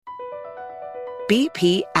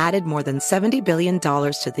BP added more than $70 billion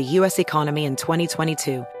to the U.S. economy in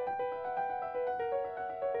 2022.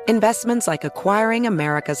 Investments like acquiring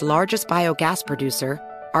America's largest biogas producer,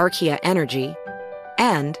 Archaea Energy,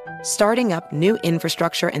 and starting up new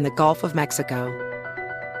infrastructure in the Gulf of Mexico.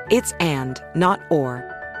 It's and, not or.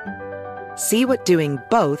 See what doing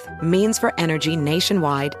both means for energy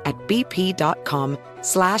nationwide at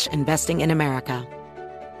bp.com/investing in America.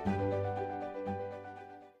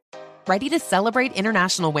 Ready to celebrate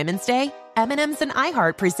International Women's Day? M&M's and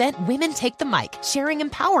iHeart present Women Take the Mic, sharing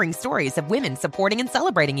empowering stories of women supporting and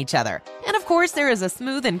celebrating each other. And of course, there is a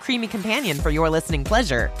smooth and creamy companion for your listening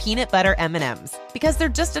pleasure, peanut butter M&M's. Because they're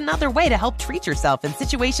just another way to help treat yourself in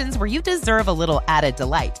situations where you deserve a little added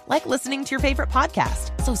delight, like listening to your favorite podcast.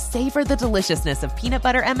 So savor the deliciousness of peanut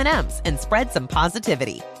butter M&M's and spread some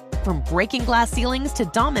positivity. From breaking glass ceilings to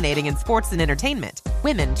dominating in sports and entertainment,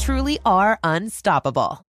 women truly are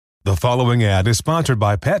unstoppable. The following ad is sponsored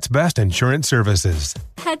by Pets Best Insurance Services.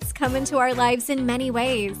 Pets come into our lives in many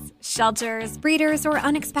ways. Shelters, breeders, or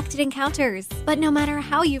unexpected encounters. But no matter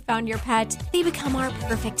how you found your pet, they become our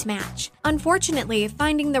perfect match. Unfortunately,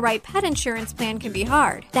 finding the right pet insurance plan can be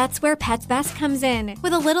hard. That's where Pets Best comes in.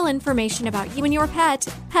 With a little information about you and your pet,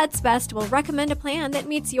 Pets Best will recommend a plan that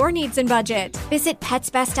meets your needs and budget. Visit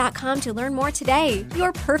PetsBest.com to learn more today.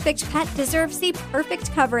 Your perfect pet deserves the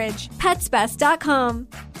perfect coverage. PetsBest.com.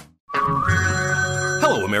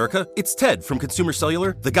 Hello, America. It's Ted from Consumer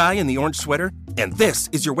Cellular, the guy in the orange sweater, and this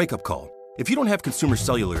is your wake-up call. If you don't have Consumer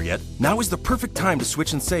Cellular yet, now is the perfect time to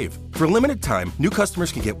switch and save. For a limited time, new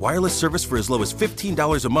customers can get wireless service for as low as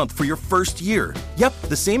 $15 a month for your first year. Yep,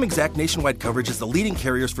 the same exact nationwide coverage as the leading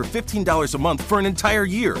carriers for $15 a month for an entire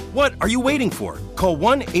year. What are you waiting for? Call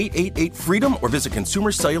 1-888-FREEDOM or visit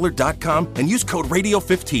consumercellular.com and use code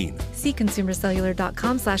RADIO15. See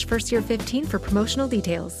consumercellular.com/firstyear15 for promotional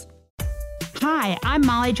details. Hi, I'm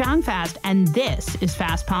Molly Jong-Fast, and this is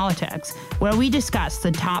Fast Politics, where we discuss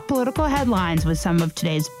the top political headlines with some of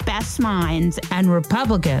today's best minds. And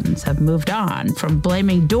Republicans have moved on from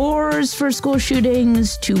blaming doors for school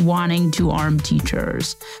shootings to wanting to arm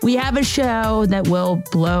teachers. We have a show that will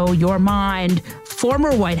blow your mind.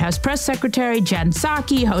 Former White House Press Secretary Jen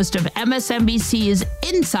Psaki, host of MSNBC's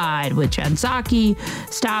Inside with Jen Psaki,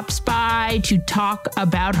 stops by to talk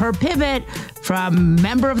about her pivot from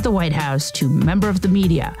member of the White House to member of the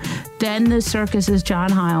media. Then the circus's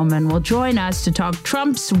John Heilemann will join us to talk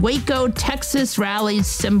Trump's Waco, Texas rally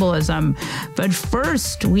symbolism. But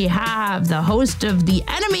first, we have the host of The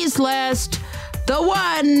Enemies List, the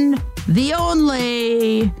one, the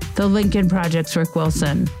only, the Lincoln Project's Rick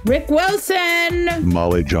Wilson. Rick Wilson!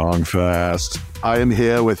 Molly Jong-Fast, I am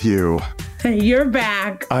here with you. You're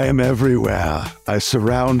back. I am everywhere. I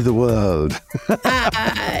surround the world.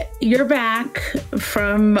 You're back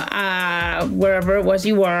from wherever it was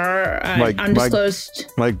you were. Undisclosed.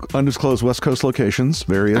 My undisclosed West Coast locations,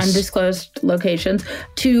 various. Undisclosed locations,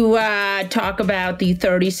 to talk about the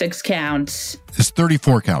 36 counts. It's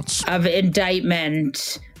 34 counts. Of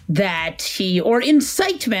indictment that or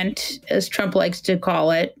incitement, as Trump likes to call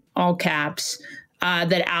it, all caps,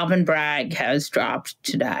 that Alvin Bragg has dropped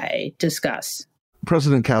today. Discuss.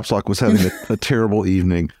 President Capslock was having a terrible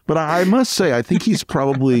evening. But I must say, I think he's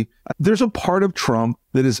probably, there's a part of Trump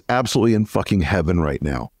that is absolutely in fucking heaven right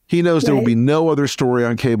now. He knows there will be no other story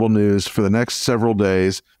on cable news for the next several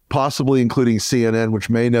days, possibly including CNN, which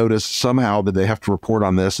may notice somehow that they have to report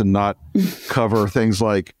on this and not cover things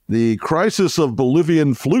like the crisis of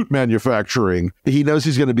Bolivian flute manufacturing. He knows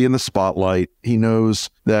he's going to be in the spotlight. He knows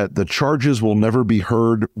that the charges will never be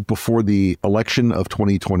heard before the election of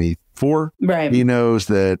 2024. Right. He knows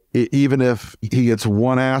that even if he gets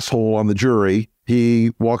one asshole on the jury,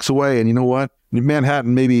 he walks away. And you know what?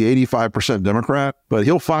 Manhattan may be 85% Democrat, but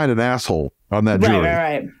he'll find an asshole on that jury.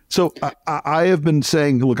 Right. So I have been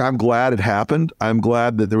saying, look, I'm glad it happened. I'm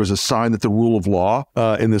glad that there was a sign that the rule of law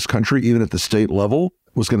in this country, even at the state level,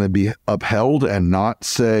 was going to be upheld and not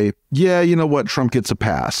say, yeah, you know what, Trump gets a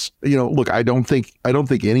pass. You know, look, I don't think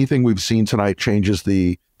anything we've seen tonight changes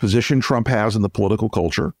the position Trump has in the political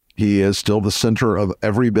culture. He is still the center of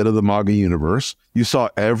every bit of the MAGA universe. You saw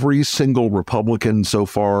every single Republican so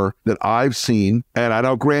far that I've seen, and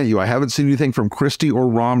I'll grant you, I haven't seen anything from Christie or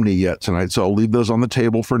Romney yet tonight, so I'll leave those on the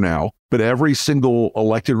table for now. But every single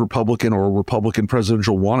elected Republican or Republican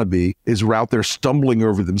presidential wannabe is out there stumbling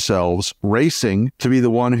over themselves, racing to be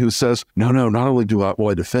the one who says, no, not only will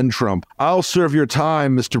I defend Trump, I'll serve your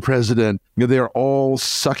time, Mr. President. You know, they are all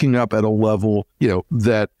sucking up at a level, you know,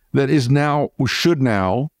 that is now, should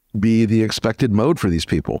now, be the expected mode for these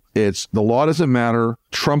people. It's the law doesn't matter.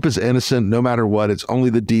 Trump is innocent no matter what. It's only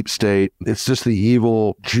the deep state. It's just the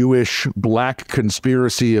evil Jewish black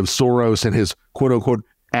conspiracy of Soros and his quote unquote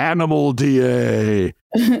animal DA.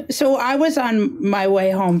 So I was on my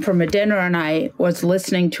way home from a dinner and I was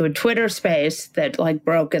listening to a Twitter space that like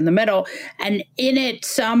broke in the middle. And in it,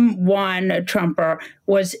 someone, a Trumper,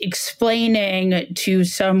 was explaining to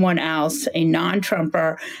someone else, a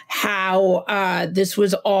non-Trumper, how this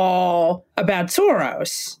was all about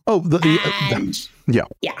Soros. Oh, yeah.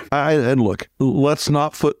 And look, let's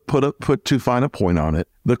not put too fine a point on it.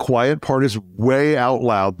 The quiet part is way out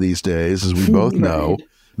loud these days, as we both know.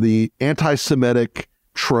 The anti-Semitic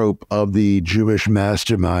trope of the Jewish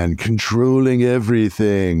mastermind controlling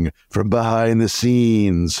everything from behind the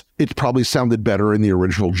scenes. It probably sounded better in the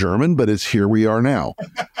original German, but it's here we are now.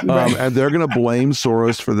 And they're going to blame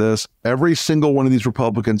Soros for this. Every single one of these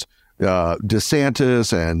Republicans,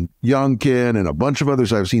 DeSantis and Youngkin and a bunch of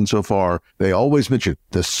others I've seen so far, they always mention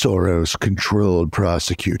the Soros-controlled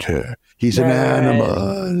prosecutor. He's an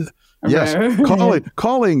animal. Yes, calling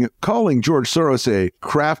George Soros a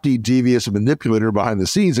crafty, devious manipulator behind the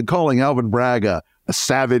scenes and calling Alvin Bragg a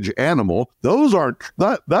savage animal. Those aren't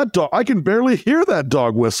that dog. I can barely hear that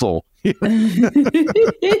dog whistle. It's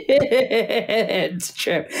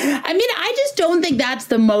true. I mean, I just don't think that's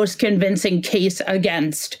the most convincing case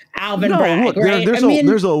against Alvin Bragg. Look, right?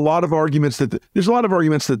 there's a lot of arguments that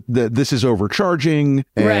this is overcharging,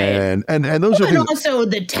 and those are. And also,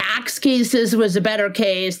 the tax cases was a better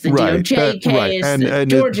case. The DOJ case, and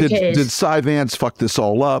Georgia case. Did Cy Vance fuck this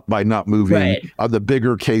all up by not moving the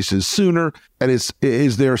bigger cases sooner? And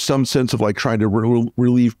is there some sense of like trying to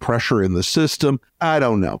relieve pressure in the system? I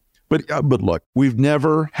don't know. But look, we've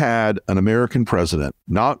never had an American president,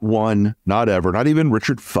 not one, not ever, not even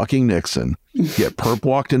Richard fucking Nixon, get perp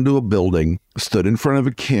walked into a building, stood in front of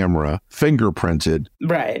a camera, fingerprinted,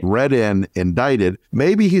 read in, indicted.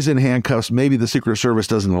 Maybe he's in handcuffs. Maybe the Secret Service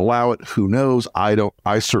doesn't allow it. Who knows? I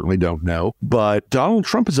certainly don't know. But Donald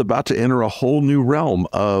Trump is about to enter a whole new realm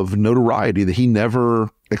of notoriety that he never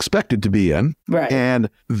expected to be in. And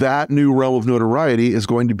that new realm of notoriety is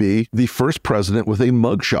going to be the first president with a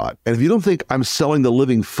mugshot. And if you don't think I'm selling the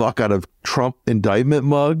living fuck out of Trump indictment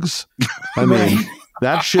mugs, I mean,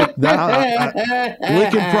 that shit,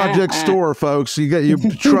 Lincoln Project store, folks. You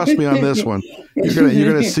trust me on this one.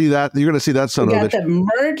 You're gonna see that. You're gonna see that son of a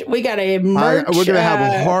bitch. We got a merch. We're gonna have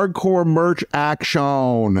a hardcore merch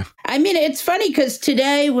action. I mean, it's funny because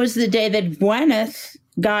today was the day that Gwyneth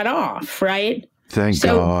got off, right? Thank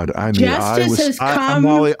God. I mean,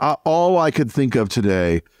 Molly, all I could think of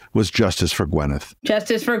today was justice for Gwyneth.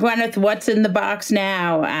 Justice for Gwyneth. What's in the box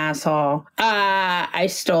now, asshole? I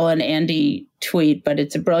stole an Andy tweet, but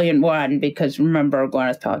it's a brilliant one because remember,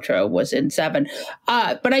 Gwyneth Paltrow was in 7.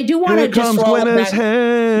 But I do want to just roll Gwyneth's it back.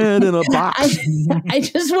 Head in a box. I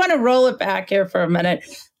just want to roll it back here for a minute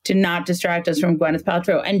to not distract us from Gwyneth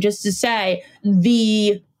Paltrow, and just to say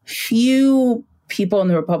the few people in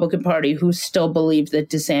the Republican Party who still believe that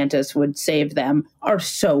DeSantis would save them are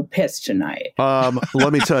so pissed tonight.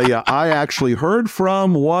 Let me tell you, I actually heard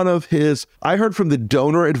from the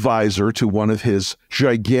donor advisor to one of his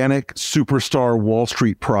gigantic superstar Wall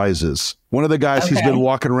Street prizes. One of the guys who's been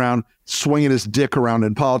walking around swinging his dick around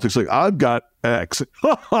in politics like, I've got X.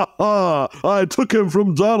 I took him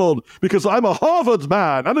from Donald because I'm a Harvard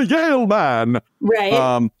man and a Yale man.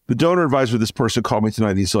 Right. The donor advisor, this person called me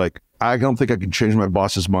tonight. And he's like, I don't think I can change my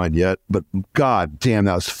boss's mind yet, but God damn,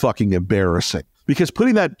 that was fucking embarrassing. Because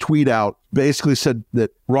putting that tweet out basically said that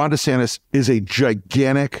Ron DeSantis is a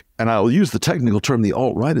gigantic, and I'll use the technical term the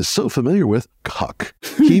alt-right is so familiar with, cuck.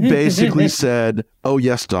 He basically said, oh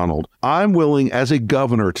yes, Donald, I'm willing as a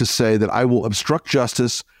governor to say that I will obstruct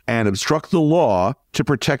justice and obstruct the law to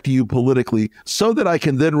protect you politically so that I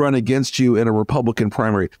can then run against you in a Republican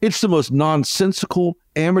primary. It's the most nonsensical,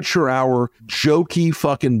 amateur hour, jokey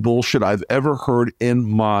fucking bullshit I've ever heard in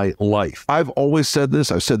my life. I've always said this.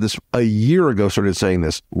 I've said this a year ago, started saying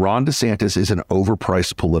this. Ron DeSantis is an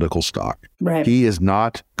overpriced political stock. Right. He is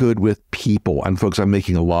not good with people. And folks, I'm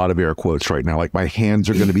making a lot of air quotes right now. Like my hands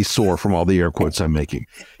are going to be sore from all the air quotes I'm making.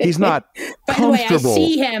 He's not comfortable. By the way, I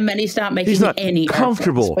see him and he's not making any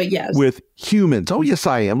comfortable quotes, but yes. with humans. Oh, yes,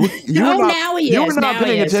 I am. Look, now he is. You're not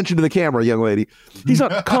paying attention to the camera, young lady. He's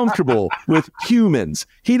not comfortable with humans.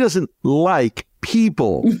 He doesn't like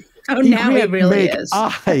people. Oh, now he really is.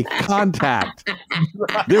 Eye contact.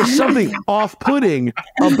 There's something off-putting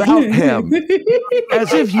about him.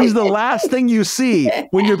 As if he's the last thing you see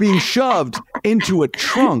when you're being shoved into a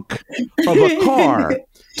trunk of a car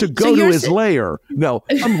to go to his lair. No,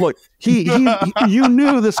 look, you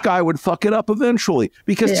knew this guy would fuck it up eventually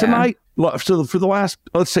because tonight, so for the last,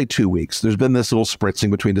 let's say 2 weeks, there's been this little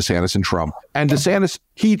spritzing between DeSantis and Trump. And DeSantis,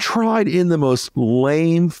 he tried in the most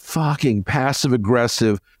lame fucking passive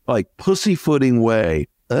aggressive, like pussyfooting way.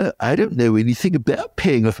 I don't know anything about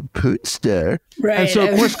paying off a porn star. Right. And so,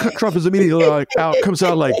 of course, Trump is immediately comes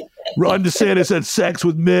out like, Ron DeSantis had sex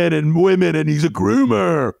with men and women and he's a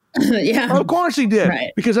groomer. Yeah. Of course he did.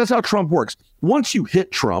 Right. Because that's how Trump works. Once you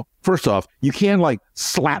hit Trump, first off, you can't like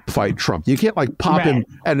slap fight Trump. You can't like pop him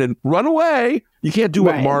and then run away. You can't do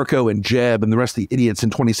what Marco and Jeb and the rest of the idiots in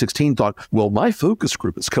 2016 thought, well, my focus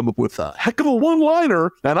group has come up with a heck of a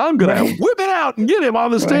one-liner and I'm going to whip it out and get him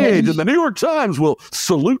on the stage and the New York Times will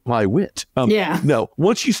salute my wit. No,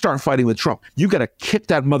 once you start fighting with Trump, you got to kick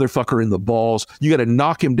that motherfucker in the balls. You got to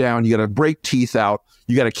knock him down. You got to break teeth out.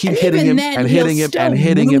 You got to keep hitting him and hitting him and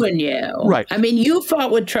hitting him. You. Right. I mean, you fought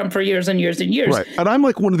with Trump for years and years and years. Right. And I'm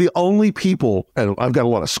like one of the only people, and I've got a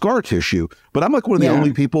lot of scar tissue, but I'm like one of the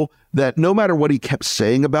only people that no matter what he kept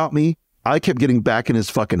saying about me, I kept getting back in his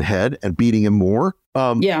fucking head and beating him more.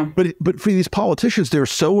 But for these politicians, they're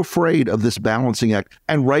so afraid of this balancing act.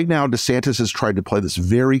 And right now, DeSantis has tried to play this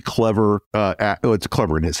very clever, it's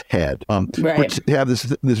clever in his head, but to have this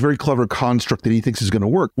very clever construct that he thinks is going to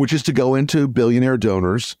work, which is to go into billionaire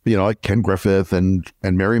donors, like Ken Griffith and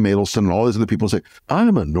Mary Matelson and all these other people and say,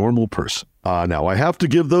 I'm a normal person. Now I have to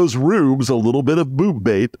give those rubes a little bit of boob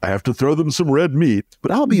bait. I have to throw them some red meat,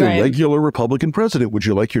 but I'll be a regular Republican president. Would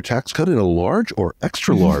you like your tax cut in a large or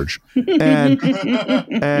extra large? And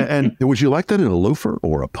would you like that in a loafer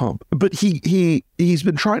or a pump? But he's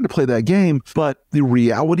been trying to play that game. But the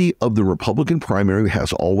reality of the Republican primary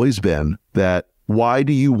has always been that why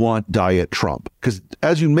do you want Diet Trump? Because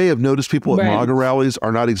as you may have noticed, people at MAGA rallies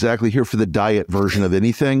are not exactly here for the diet version of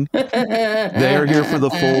anything. They are here for the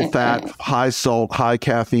full fat, high salt, high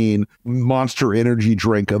caffeine, monster energy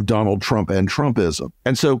drink of Donald Trump and Trumpism.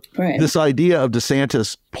 And so this idea of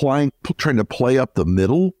DeSantis trying to play up the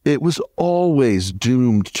middle, it was always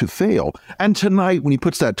doomed to fail. And tonight, when he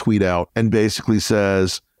puts that tweet out and basically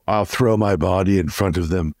says, I'll throw my body in front of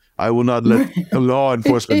them. I will not let law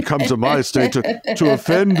enforcement come to my state to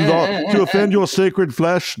offend your sacred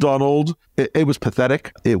flesh, Donald. It was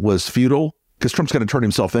pathetic. It was futile. Because Trump's going to turn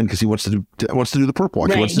himself in because he wants to do the perp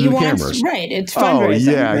walk. He wants to do the cameras. It's fundraising.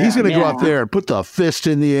 Oh yeah, he's going to go out there and put the fist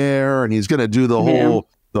in the air, and he's going to do the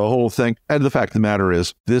whole thing. And the fact of the matter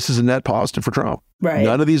is, this is a net positive for Trump. Right.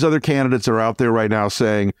 None of these other candidates are out there right now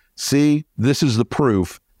saying, "See, this is the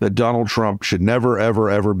proof that Donald Trump should never, ever,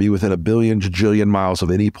 ever be within a billion jajillion miles of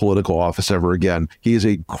any political office ever again. He is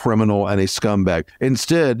a criminal and a scumbag."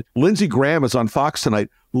 Instead, Lindsey Graham is on Fox tonight,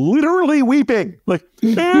 literally weeping. Like,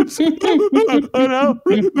 I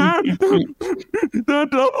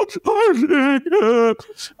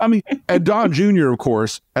mean, and Don Jr., of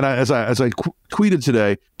course, and as I tweeted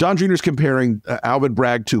today, Don Jr. is comparing Alvin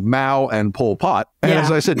Bragg to Mao and Pol Pot. And as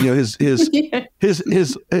I said, his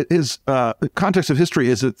context of history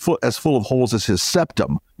is as full of holes as his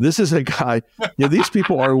septum. This is a guy, these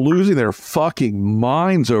people are losing their fucking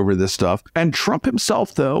minds over this stuff. And Trump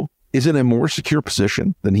himself, though, is in a more secure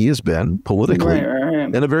position than he has been politically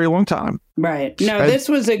in a very long time. Right. No, and this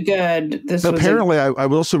was a good... Apparently, I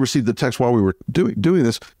also received the text while we were doing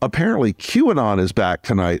this. Apparently, QAnon is back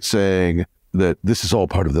tonight saying that this is all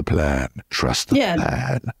part of the plan. Trust the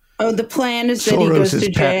plan. Oh, the plan is that he goes to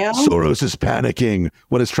jail? Soros is panicking.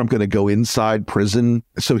 When is Trump going to go inside prison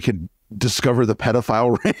so he can discover the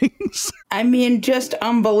pedophile rings? I mean, just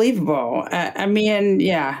unbelievable.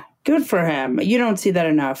 Good for him. You don't see that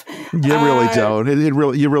enough. You really don't.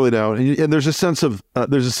 You really don't. And there's a sense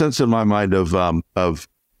in my mind of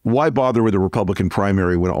why bother with a Republican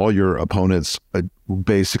primary when all your opponents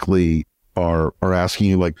basically are asking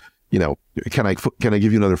you, like, can I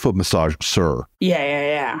give you another foot massage, sir?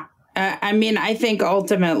 Yeah. I mean, I think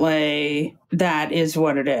ultimately that is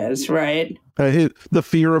what it is, right? The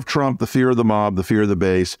fear of Trump, the fear of the mob, the fear of the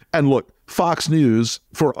base. And look, Fox News,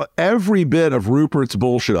 for every bit of Rupert's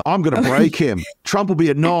bullshit, I'm going to break him. Trump will be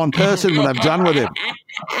a non-person when I'm done with him.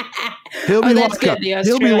 He'll be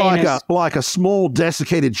like a small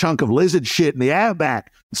desiccated chunk of lizard shit in the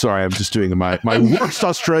outback. Sorry, I'm just doing my worst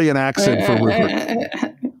Australian accent for Rupert.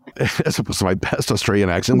 as opposed to my best Australian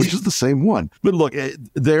accent, which is the same one. But look,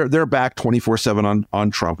 they're back 24/7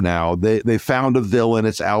 on Trump now. They found a villain.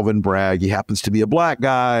 It's Alvin Bragg. He happens to be a black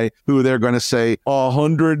guy who they're going to say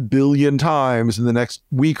 100 billion times in the next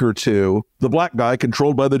week or two. The black guy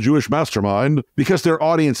controlled by the Jewish mastermind, because their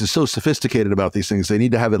audience is so sophisticated about these things. They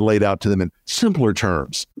need to have it laid out to them in simpler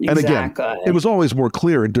terms. Exactly. And again, it was always more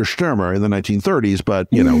clear in Der Stürmer in the 1930s, but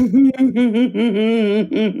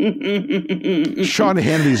Sean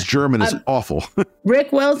Hannity's German is awful.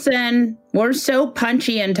 Rick Wilson, we're so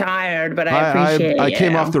punchy and tired, but I appreciate it. I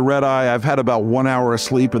came off the red eye. I've had about 1 hour of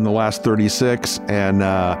sleep in the last 36, and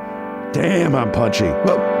damn, I'm punchy.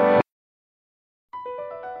 Whoa.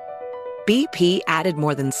 BP added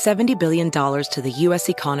more than $70 billion to the U.S.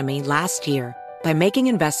 economy last year by making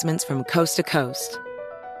investments from coast to coast.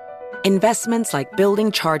 Investments like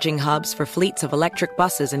building charging hubs for fleets of electric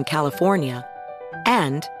buses in California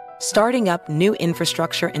and starting up new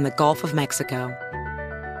infrastructure in the Gulf of Mexico.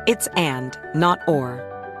 It's and, not or.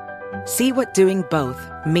 See what doing both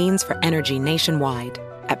means for energy nationwide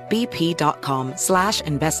at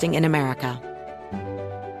bp.com/investing in America.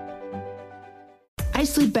 I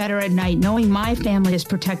sleep better at night knowing my family is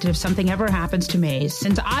protected if something ever happens to me,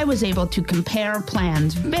 since I was able to compare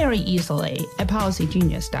plans very easily at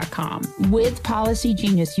PolicyGenius.com. With Policy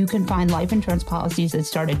Genius, you can find life insurance policies that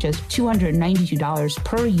start at just $292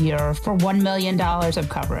 per year for $1 million of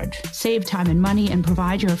coverage. Save time and money and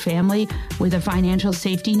provide your family with a financial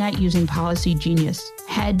safety net using Policy Genius.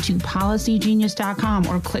 Head to PolicyGenius.com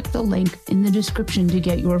or click the link in the description to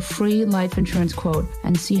get your free life insurance quote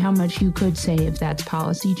and see how much you could save. That's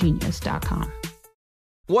PolicyGenius.com.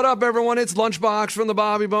 What up, everyone? It's Lunchbox from the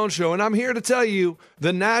Bobby Bones Show, and I'm here to tell you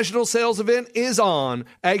the national sales event is on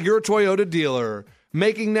at your Toyota dealer,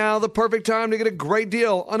 making now the perfect time to get a great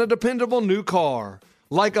deal on a dependable new car.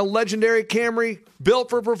 Like a legendary Camry, built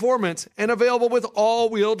for performance and available with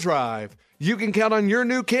all-wheel drive. You can count on your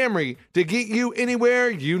new Camry to get you anywhere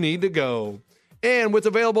you need to go. And with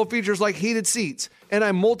available features like heated seats and a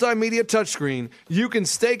multimedia touchscreen, you can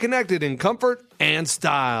stay connected in comfort and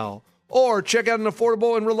style. Or check out an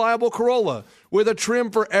affordable and reliable Corolla with a trim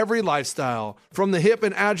for every lifestyle. From the hip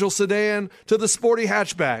and agile sedan to the sporty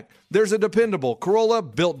hatchback, there's a dependable Corolla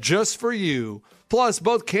built just for you. Plus,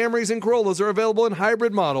 both Camrys and Corollas are available in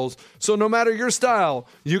hybrid models, so no matter your style,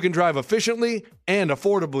 you can drive efficiently and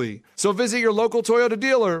affordably. So visit your local Toyota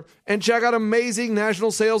dealer and check out amazing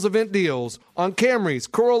national sales event deals on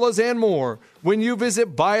Camrys, Corollas, and more when you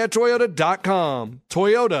visit buyatoyota.com.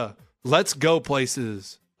 Toyota, let's go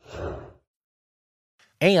places.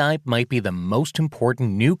 AI might be the most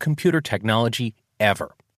important new computer technology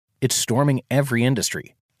ever. It's storming every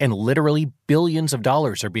industry, and literally billions of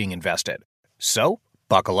dollars are being invested. So,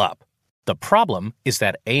 buckle up. The problem is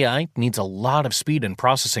that AI needs a lot of speed and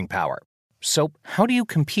processing power. So, how do you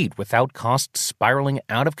compete without costs spiraling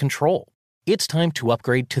out of control? It's time to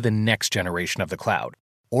upgrade to the next generation of the cloud,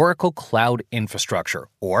 Oracle Cloud Infrastructure,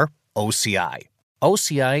 or OCI.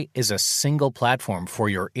 OCI is a single platform for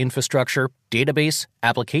your infrastructure, database,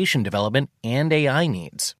 application development, and AI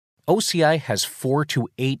needs. OCI has 4 to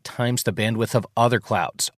 8 times the bandwidth of other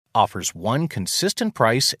clouds, offers one consistent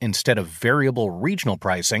price instead of variable regional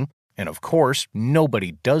pricing, and of course,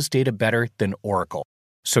 nobody does data better than Oracle.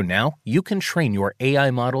 So now you can train your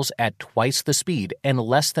AI models at twice the speed and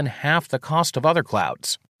less than half the cost of other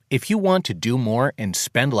clouds. If you want to do more and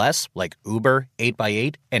spend less, like Uber,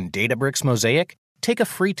 8x8, and Databricks Mosaic, take a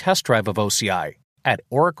free test drive of OCI at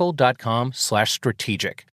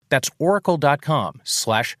oracle.com/strategic. That's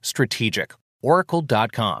oracle.com/strategic.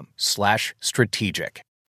 oracle.com/strategic.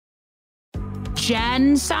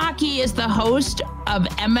 Jen Psaki is the host of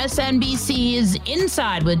MSNBC's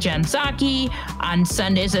Inside with Jen Psaki on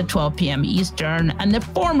Sundays at 12 p.m. Eastern, and the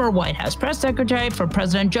former White House press secretary for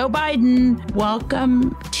President Joe Biden.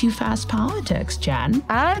 Welcome to Fast Politics, Jen.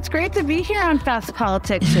 It's great to be here on Fast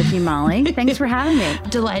Politics with you, Molly. Thanks for having me.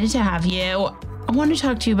 Delighted to have you. I want to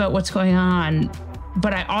talk to you about what's going on,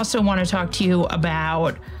 but I also want to talk to you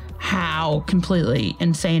about how completely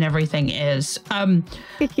insane everything is.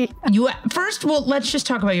 First, let's just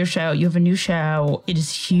talk about your show. You have a new show. It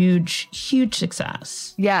is huge, huge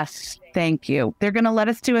success. Yes, thank you. They're going to let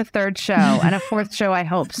us do a third show and a fourth show, I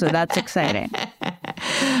hope. So that's exciting.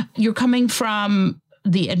 You're coming from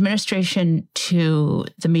the administration to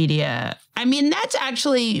the media. I mean, that's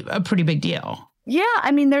actually a pretty big deal. Yeah,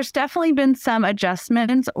 I mean, there's definitely been some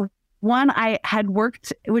adjustments. One, I had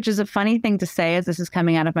worked, which is a funny thing to say as this is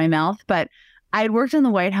coming out of my mouth, but I had worked in the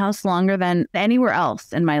White House longer than anywhere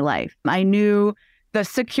else in my life. I knew the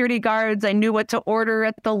security guards. I knew what to order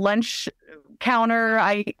at the lunch counter.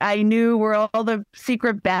 I knew where all the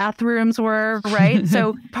secret bathrooms were, right?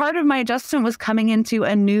 So part of my adjustment was coming into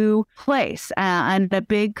a new place and a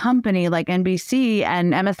big company like NBC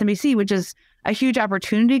and MSNBC, which is a huge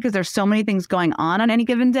opportunity because there's so many things going on any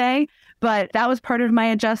given day. But that was part of my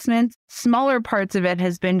adjustment. Smaller parts of it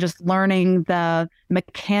has been just learning the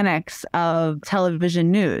mechanics of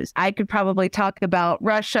television news. I could probably talk about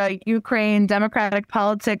Russia, Ukraine, democratic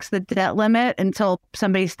politics, the debt limit until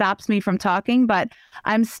somebody stops me from talking. But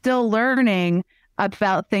I'm still learning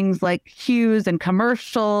about things like cues and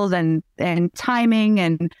commercials and timing.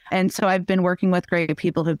 And so I've been working with great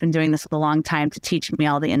people who've been doing this a long time to teach me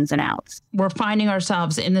all the ins and outs. We're finding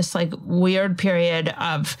ourselves in this like weird period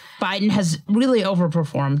of Biden has really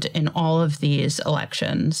overperformed in all of these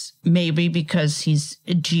elections, maybe because he's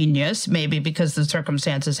a genius, maybe because the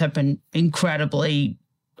circumstances have been incredibly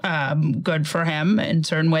good for him in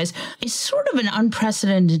certain ways. It's sort of an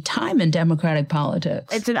unprecedented time in Democratic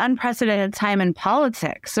politics. It's an unprecedented time in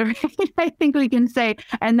politics, right? I think we can say,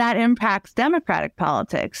 and that impacts Democratic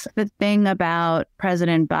politics. The thing about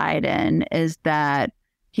President Biden is that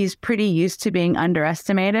he's pretty used to being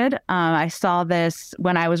underestimated. I saw this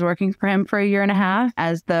when I was working for him for a year and a half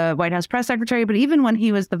as the White House press secretary, but even when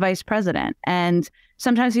he was the vice president. And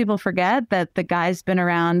sometimes people forget that the guy's been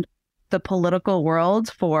around the political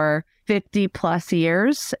world for 50 plus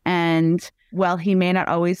years. And while he may not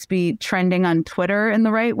always be trending on Twitter in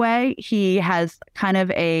the right way, he has kind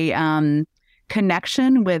of a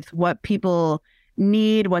connection with what people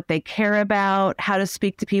need, what they care about, how to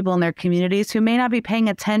speak to people in their communities who may not be paying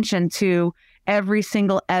attention to every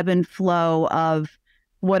single ebb and flow of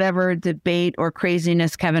whatever debate or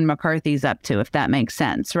craziness Kevin McCarthy's up to, if that makes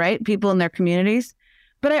sense, right? People in their communities.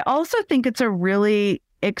 But I also think it's a really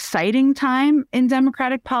exciting time in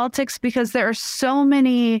Democratic politics because there are so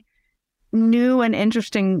many new and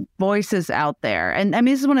interesting voices out there. And I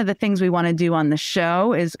mean, this is one of the things we want to do on the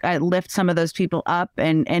show is lift some of those people up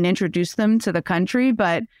and introduce them to the country.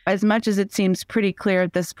 But as much as it seems pretty clear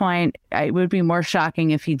at this point, it would be more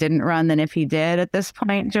shocking if he didn't run than if he did at this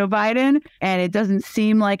point, Joe Biden. And it doesn't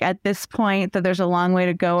seem like at this point that there's a long way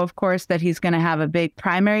to go, of course, that he's going to have a big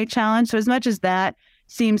primary challenge. So as much as that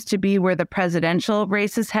seems to be where the presidential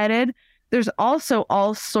race is headed, there's also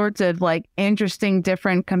all sorts of like interesting,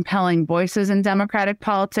 different, compelling voices in Democratic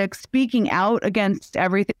politics speaking out against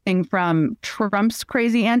everything from Trump's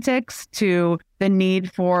crazy antics to the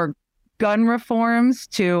need for gun reforms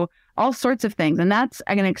to all sorts of things. And that's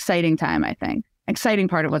an exciting time, I think. Exciting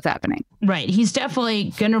part of what's happening. Right. He's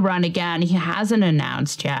definitely going to run again. He hasn't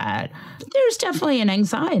announced yet. There's definitely an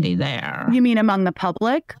anxiety there. You mean among the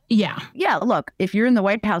public? Yeah. Yeah. Look, if you're in the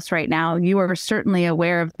White House right now, you are certainly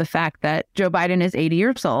aware of the fact that Joe Biden is 80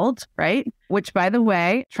 years old, right? Which, by the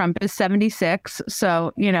way, Trump is 76.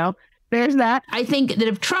 So, you know, there's that. I think that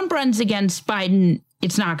if Trump runs against Biden,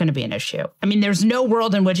 it's not going to be an issue. I mean, there's no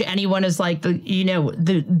world in which anyone is like,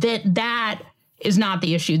 that is not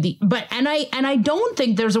the issue. And I don't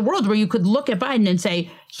think there's a world where you could look at Biden and say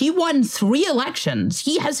he won 3 elections.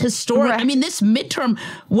 He has historic. Right. I mean, this midterm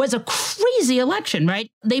was a crazy election, right?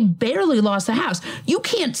 They barely lost the House. You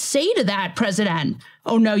can't say to that president,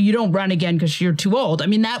 "Oh no, you don't run again because you're too old." I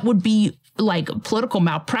mean, that would be like political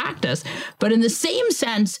malpractice. But in the same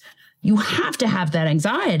sense, you have to have that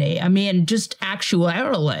anxiety. I mean, just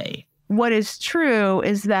actuarially. What is true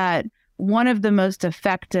is that one of the most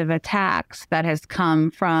effective attacks that has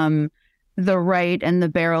come from the right and the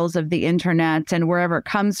barrels of the internet and wherever it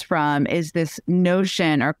comes from is this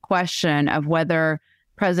notion or question of whether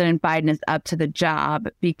President Biden is up to the job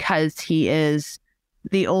because he is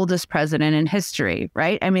the oldest president in history,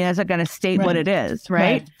 right? I mean, that's going to state what it is,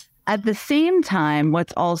 right? At the same time,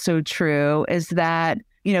 what's also true is that,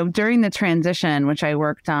 you know, during the transition, which I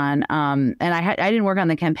worked on, and I didn't work on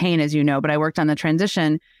the campaign, as you know, but I worked on the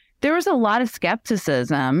transition. There was a lot of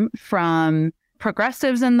skepticism from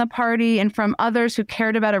progressives in the party and from others who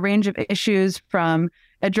cared about a range of issues, from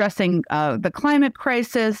addressing the climate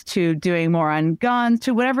crisis to doing more on guns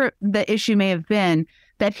to whatever the issue may have been,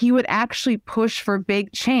 that he would actually push for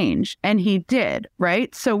big change. And he did,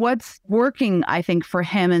 right? So what's working, I think, for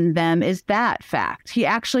him and them is that fact. He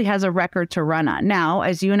actually has a record to run on. Now,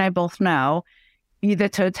 as you and I both know, the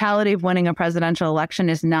totality of winning a presidential election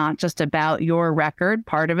is not just about your record.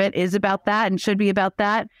 Part of it is about that and should be about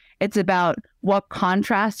that. It's about what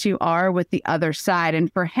contrast you are with the other side.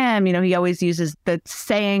 And for him, you know, he always uses the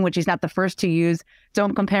saying, which he's not the first to use,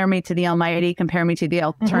 "Don't compare me to the almighty, compare me to the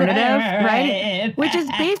alternative," right? Which is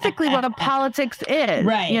basically what politics is.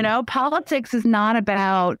 Right. You know, politics is not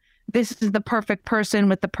about this is the perfect person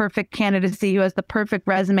with the perfect candidacy who has the perfect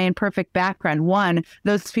resume and perfect background. One,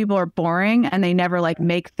 those people are boring and they never like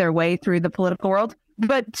make their way through the political world.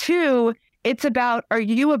 But two, it's about, are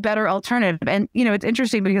you a better alternative? And, you know, it's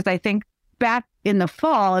interesting because I think back in the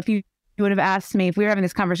fall, if you would have asked me, if we were having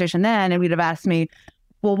this conversation then and we'd have asked me,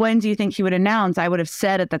 well, when do you think he would announce? I would have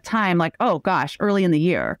said at the time, like, oh gosh, early in the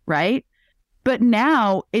year, right? But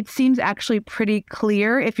now it seems actually pretty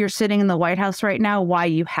clear if you're sitting in the White House right now, why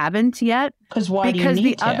you haven't yet. Because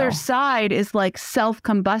the other side is like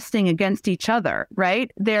self-combusting against each other,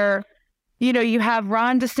 right? They're, you know, you have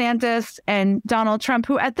Ron DeSantis and Donald Trump,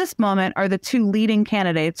 who at this moment are the two leading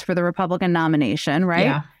candidates for the Republican nomination, right?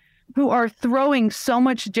 Yeah. Who are throwing so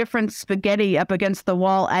much different spaghetti up against the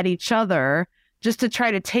wall at each other just to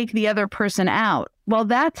try to take the other person out. While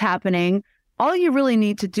that's happening, all you really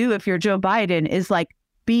need to do if you're Joe Biden is like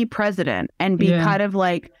be president and be kind of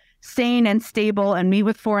like sane and stable and meet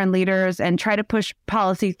with foreign leaders and try to push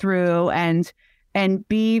policy through and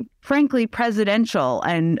be frankly presidential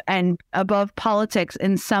and above politics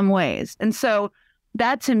in some ways. And so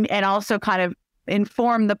that's, and also kind of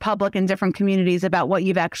inform the public in different communities about what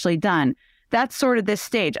you've actually done. That's sort of this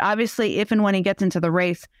stage. Obviously, if and when he gets into the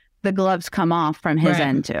race, the gloves come off from his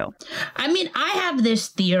end too. I mean, I have this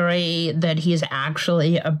theory that he's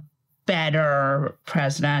actually a better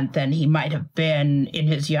president than he might have been in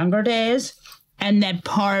his younger days. And that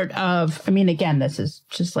part of, I mean, again, this is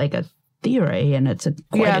just like a theory and it's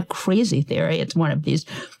quite a crazy theory. It's one of these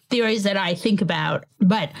theories that I think about,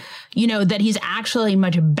 but, you know, that he's actually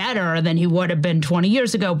much better than he would have been 20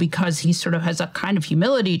 years ago because he sort of has a kind of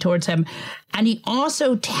humility towards him. And he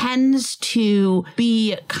also tends to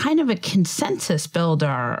be kind of a consensus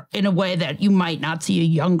builder in a way that you might not see a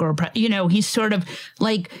younger, you know, he's sort of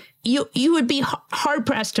like, you would be hard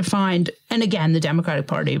pressed to find, and again, the Democratic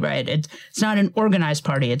Party, right? It's not an organized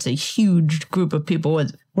party. It's a huge group of people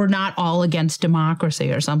we're not all against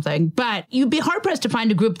democracy or something, but you'd be hard pressed to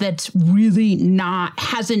find a group that's really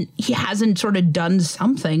he hasn't sort of done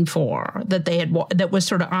something for that was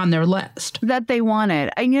sort of on their list that they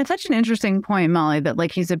wanted. I mean, it's such an interesting point, Molly, that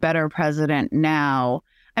like he's a better president now.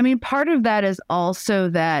 I mean, part of that is also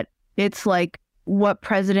that it's like, what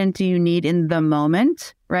president do you need in the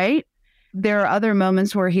moment, right? There are other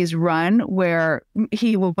moments where he's run where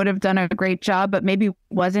he would have done a great job, but maybe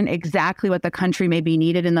wasn't exactly what the country maybe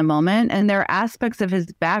needed in the moment. And there are aspects of his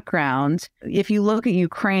background. If you look at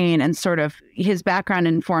Ukraine and sort of his background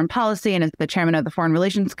in foreign policy and as the chairman of the Foreign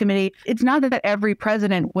Relations Committee, it's not that every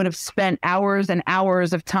president would have spent hours and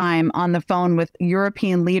hours of time on the phone with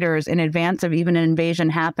European leaders in advance of even an invasion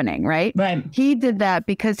happening, right? Right. He did that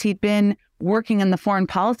because he'd been working in the foreign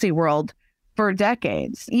policy world for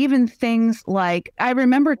decades. Even things like, I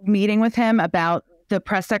remember meeting with him about the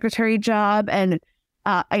press secretary job. And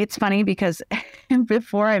it's funny because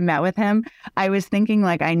before I met with him, I was thinking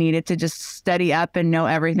like I needed to just study up and know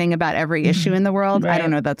everything about every issue in the world. Right. I don't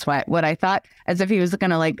know. That's what I thought, as if he was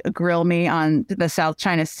going to like grill me on the South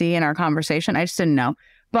China Sea in our conversation. I just didn't know.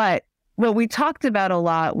 But what we talked about a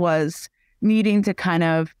lot was needing to kind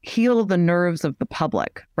of heal the nerves of the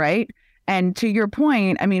public, right? And to your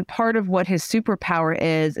point, I mean, part of what his superpower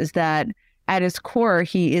is that at his core,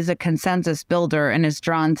 he is a consensus builder and is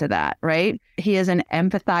drawn to that, right? He is an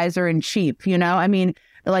empathizer in chief, you know? I mean,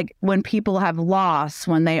 like when people have loss,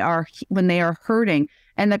 when they are hurting,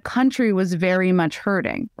 and the country was very much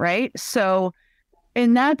hurting, right? So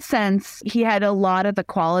in that sense, he had a lot of the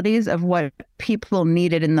qualities of what people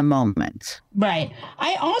needed in the moment. Right.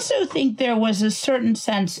 I also think there was a certain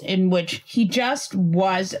sense in which he just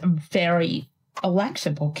was a very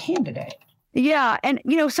electable candidate. Yeah. And,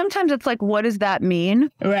 you know, sometimes it's like, what does that mean?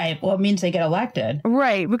 Right. Well, it means they get elected.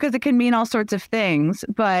 Right. Because it can mean all sorts of things.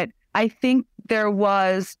 But I think there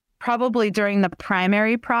was probably during the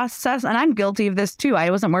primary process, and I'm guilty of this too,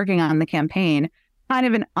 I wasn't working on the campaign, kind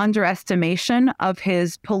of an underestimation of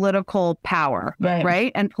his political power,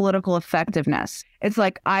 right? And political effectiveness. It's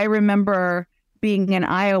like, I remember being in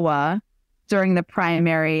Iowa during the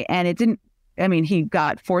primary, and he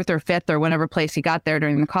got fourth or fifth or whatever place he got there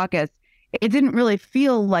during the caucus. It didn't really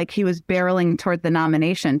feel like he was barreling toward the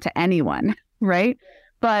nomination to anyone, right?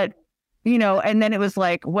 But, you know, and then it was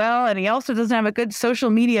like, well, and he also doesn't have a good social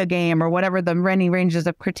media game or whatever the many ranges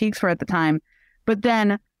of critiques were at the time. But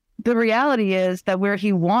then the reality is that where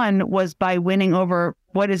he won was by winning over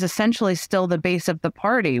what is essentially still the base of the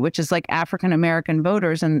party, which is like African-American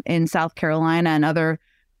voters in South Carolina and other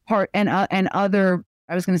other,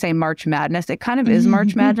 I was going to say March Madness. It kind of is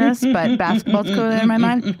March Madness, but basketball's clearly in my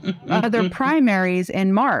mind. Other primaries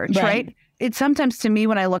in March, right? it's sometimes to me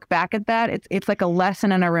when I look back at that, it's like a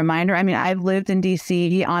lesson and a reminder. I mean, I've lived in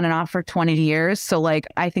DC on and off for 20 years. So like,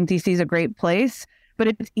 I think DC is a great place, but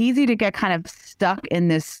it's easy to get kind of stuck in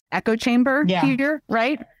this echo chamber here,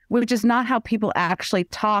 right? Which is not how people actually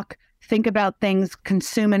talk, think about things,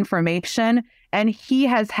 consume information. And he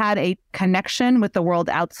has had a connection with the world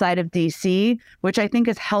outside of DC, which I think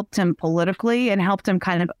has helped him politically and helped him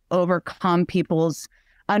kind of overcome people's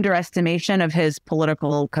underestimation of his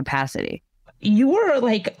political capacity. You were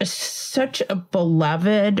like such a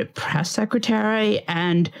beloved press secretary,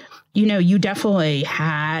 and, you know, you definitely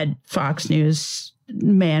had Fox News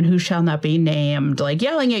man who shall not be named like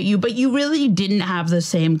yelling at you, but you really didn't have the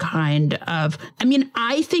same kind of, I mean,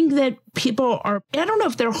 I think that people are, I don't know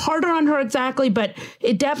if they're harder on her exactly, but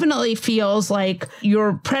it definitely feels like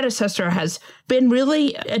your predecessor has been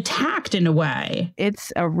really attacked in a way.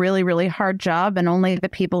 It's a really, really hard job, and only the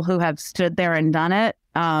people who have stood there and done it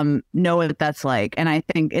know what that's like. And I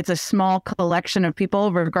think it's a small collection of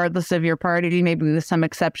people, regardless of your party, maybe with some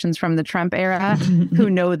exceptions from the Trump era, who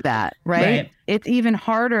know that, right? It's even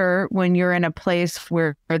harder when you're in a place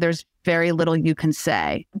where there's very little you can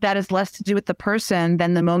say. That has less to do with the person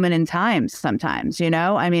than the moment in time sometimes, you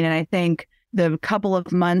know? I mean, and I think the couple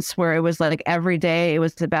of months where it was like every day it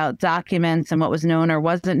was about documents and what was known or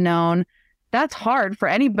wasn't known, that's hard for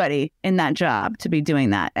anybody in that job to be doing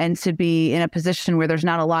that and to be in a position where there's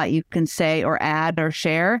not a lot you can say or add or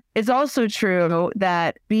share. It's also true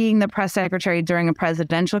that being the press secretary during a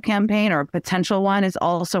presidential campaign or a potential one is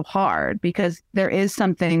also hard because there is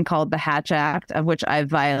something called the Hatch Act, of which I've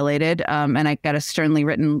violated, and I got a sternly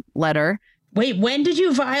written letter. Wait, when did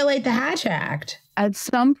you violate the Hatch Act? At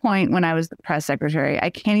some point when I was the press secretary, I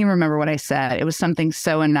can't even remember what I said. It was something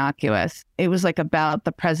so innocuous. It was like about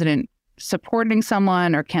the president supporting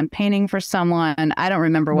someone or campaigning for someone. I don't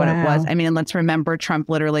remember what it was. I mean, let's remember Trump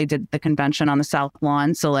literally did the convention on the South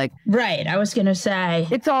Lawn. So like, right. I was going to say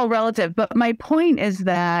it's all relative. But my point is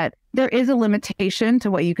that there is a limitation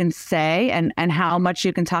to what you can say and how much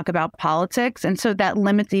you can talk about politics. And so that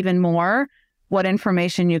limits even more what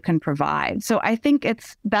information you can provide. So I think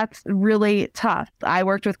that's really tough. I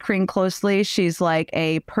worked with Karine closely. She's like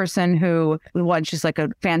a person she's like a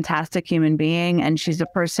fantastic human being. And she's a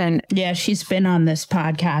person. Yeah, she's been on this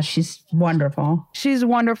podcast. She's wonderful. She's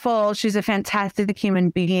wonderful. She's a fantastic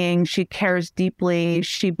human being. She cares deeply.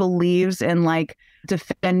 She believes in like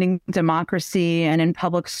defending democracy and in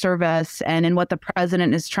public service and in what the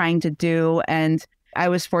president is trying to do. And I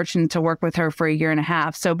was fortunate to work with her for a year and a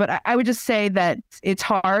half. So, but I would just say that it's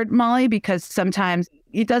hard, Molly, because sometimes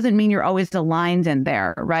it doesn't mean you're always aligned in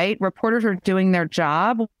there, right? Reporters are doing their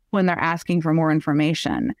job when they're asking for more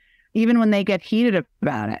information, even when they get heated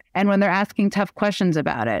about it and when they're asking tough questions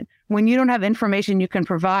about it. When you don't have information you can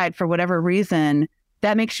provide for whatever reason,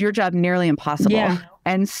 that makes your job nearly impossible. Yeah.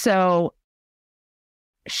 And so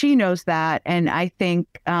she knows that. And I think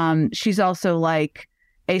she's also like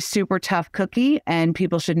a super tough cookie, and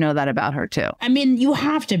people should know that about her too. I mean, you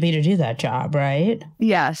have to be to do that job, right?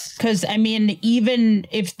 Yes. Because, I mean, even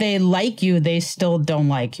if they like you, they still don't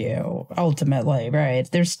like you, ultimately, right?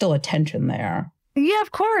 There's still a tension there. Yeah,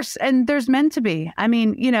 of course. And there's meant to be. I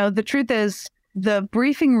mean, you know, the truth is the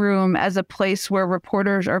briefing room as a place where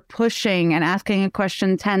reporters are pushing and asking a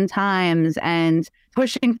question 10 times and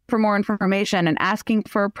pushing for more information and asking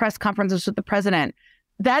for press conferences with the president.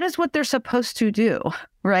 That is what they're supposed to do,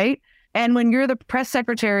 right? And when you're the press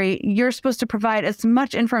secretary, you're supposed to provide as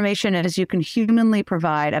much information as you can humanly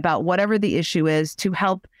provide about whatever the issue is to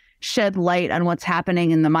help shed light on what's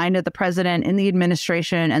happening in the mind of the president, in the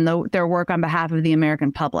administration, and their work on behalf of the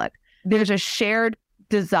American public. There's a shared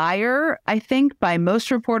desire, I think, by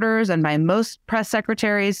most reporters and by most press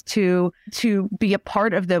secretaries to be a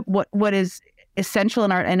part of what is essential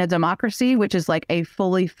in a democracy, which is like a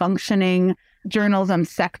fully functioning journalism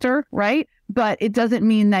sector, right? But it doesn't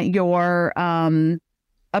mean that your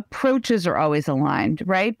approaches are always aligned,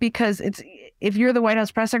 right? Because if you're the White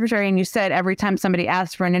House press secretary and you said every time somebody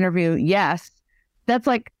asks for an interview, yes, that's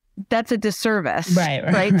a disservice,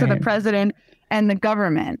 right, to the president and the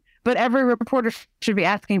government. But every reporter should be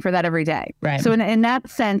asking for that every day. Right. So in that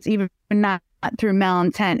sense, even not through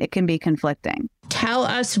malintent, it can be conflicting. Tell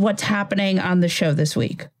us what's happening on the show this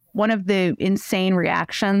week. One of the insane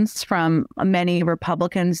reactions from many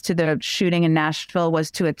Republicans to the shooting in Nashville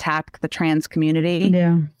was to attack the trans community.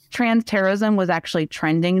 Yeah. Trans terrorism was actually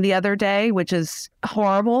trending the other day, which is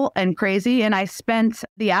horrible and crazy. And I spent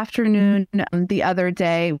the afternoon the other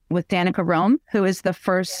day with Danica Rome, who is the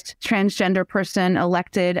first transgender person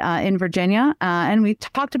elected in Virginia. And we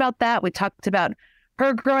talked about that. We talked about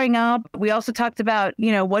her growing up. We also talked about,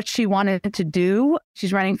 what she wanted to do.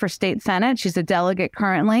 She's running for state senate. She's a delegate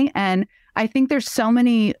currently. And I think there's so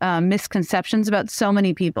many misconceptions about so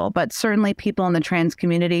many people, but certainly people in the trans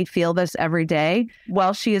community feel this every day.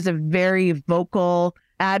 While she is a very vocal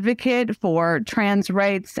advocate for trans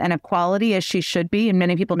rights and equality, as she should be, and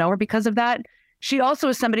many people know her because of that, she also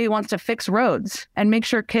is somebody who wants to fix roads and make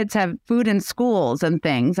sure kids have food in schools and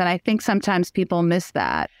things. And I think sometimes people miss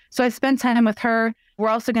that. So I spent time with her. We're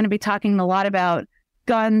also going to be talking a lot about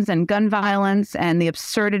guns and gun violence and the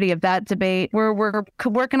absurdity of that debate. We're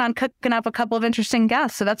working on cooking up a couple of interesting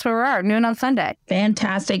guests. So that's where we are, noon on Sunday.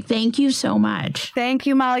 Fantastic. Thank you so much. Thank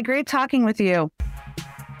you, Molly. Great talking with you.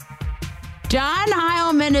 John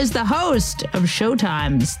Heilemann is the host of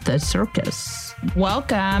Showtime's The Circus.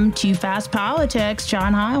 Welcome to Fast Politics,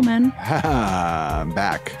 John Heilemann. I'm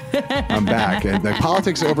back. And the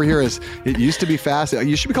politics over here it used to be fast.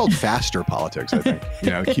 You should be called faster politics, I think.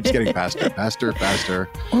 It keeps getting faster.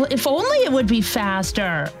 Well, if only it would be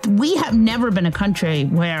faster. We have never been a country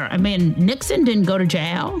where, Nixon didn't go to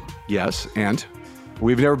jail. Yes, and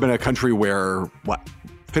we've never been a country where, what?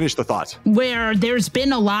 Finish the thought. Where there's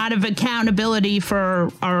been a lot of accountability for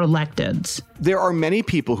our electeds. There are many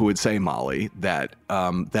people who would say, Molly, that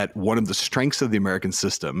that one of the strengths of the American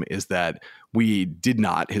system is that we did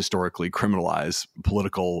not historically criminalize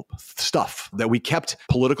political stuff, that we kept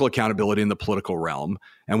political accountability in the political realm,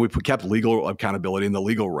 and we kept legal accountability in the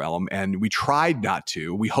legal realm, and we tried not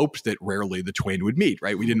to. We hoped that rarely the twain would meet,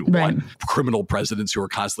 right? We didn't want criminal presidents who were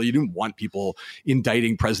constantly, you didn't want people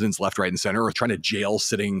indicting presidents left, right, and center, or trying to jail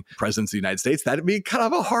sitting presidents of the United States. That'd be kind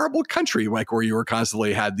of a horrible country, like where you were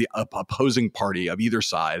constantly had the opposing party of either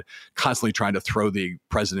side constantly trying to throw the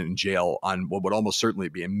president in jail on what would almost certainly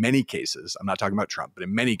be, in many cases, I'm not talking about Trump, but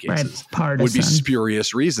in many cases, would be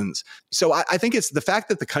spurious reasons. So I think it's the fact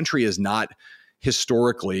that the country is not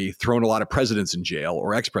historically thrown a lot of presidents in jail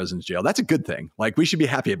or ex-presidents in jail. That's a good thing. Like, we should be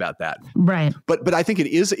happy about that. Right. But I think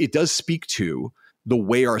it does speak to the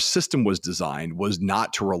way our system was designed was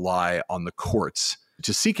not to rely on the courts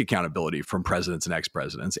to seek accountability from presidents and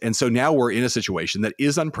ex-presidents. And so now we're in a situation that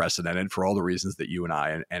is unprecedented for all the reasons that you and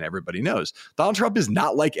I and everybody knows. Donald Trump is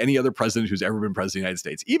not like any other president who's ever been president of the United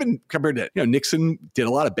States, even compared to, Nixon did a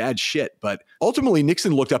lot of bad shit. But ultimately,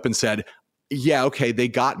 Nixon looked up and said, yeah, okay, they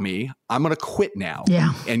got me. I'm going to quit now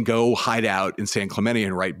and go hide out in San Clemente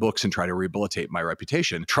and write books and try to rehabilitate my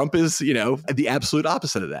reputation. Trump is, the absolute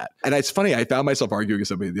opposite of that. And it's funny, I found myself arguing with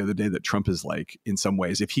somebody the other day that Trump is like, in some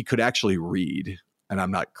ways, if he could actually read, and I'm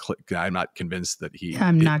not convinced that he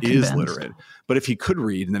is literate. But if he could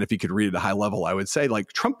read, and then if he could read at a high level, I would say,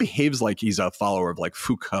 like, Trump behaves like he's a follower of, like,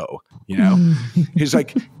 Foucault, He's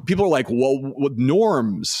like, people are like, well, with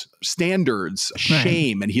norms, standards,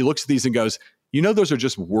 shame. And he looks at these and goes, those are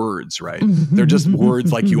just words, right? They're just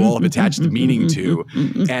words like you all have attached meaning to,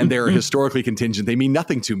 and they're historically contingent. They mean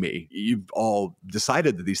nothing to me. You've all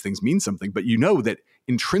decided that these things mean something, but you know that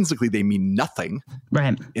intrinsically they mean nothing.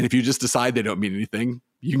 Right. And if you just decide they don't mean anything,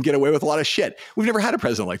 you can get away with a lot of shit. We've never had a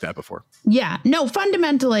president like that before. Yeah. No,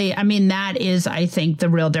 fundamentally, that is, I think, the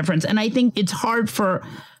real difference. And I think it's hard for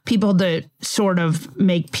people to sort of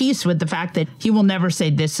make peace with the fact that he will never say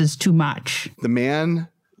this is too much. The man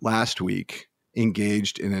last week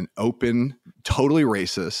engaged in an open, totally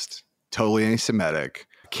racist, totally anti-Semitic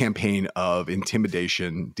campaign of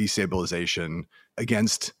intimidation, destabilization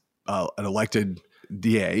against an elected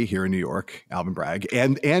DA here in New York, Alvin Bragg,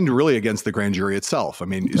 and really against the grand jury itself.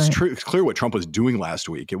 It's true. It's clear what Trump was doing last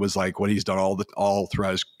week. It was like what he's done all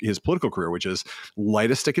throughout his political career, which is light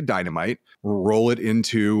a stick of dynamite, roll it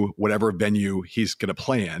into whatever venue he's going to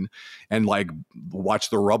play in, and like watch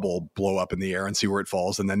the rubble blow up in the air and see where it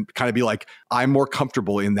falls, and then kind of be like, I'm more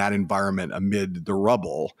comfortable in that environment amid the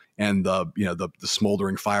rubble and the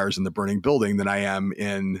smoldering fires in the burning building than I am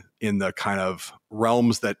in the kind of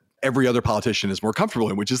realms that every other politician is more comfortable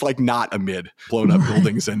in, which is like not amid blown up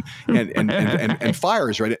buildings and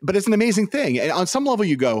fires, right? But it's an amazing thing. And on some level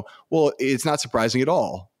you go, well, it's not surprising at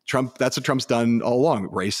all. Trump, that's what Trump's done all along.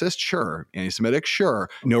 Racist, sure. Anti-Semitic, sure.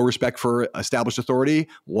 No respect for established authority,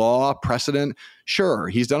 law, precedent, sure.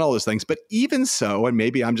 He's done all those things. But even so, and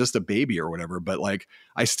maybe I'm just a baby or whatever, but like,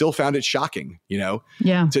 I still found it shocking,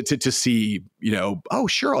 to see, oh,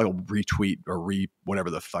 sure, I'll retweet or whatever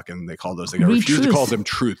the fucking they call those things. I refuse to call them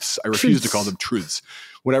truths. I refuse to call them truths.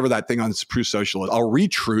 Whatever that thing on Truth Social is. I'll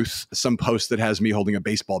retruth some post that has me holding a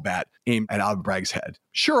baseball bat aimed at Alvin Bragg's head.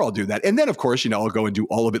 Sure, I'll do that. And then, of course, I'll go and do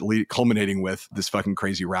all of it, culminating with this fucking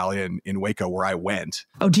crazy rally in Waco where I went.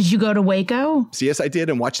 Oh, did you go to Waco? So, yes, I did,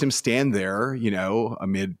 and watched him stand there,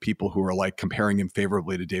 amid people who are like comparing him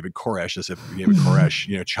favorably to David Koresh, as if David Koresh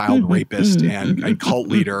Bush, child rapist and cult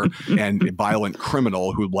leader and violent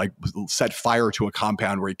criminal who like set fire to a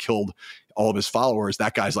compound where he killed all of his followers.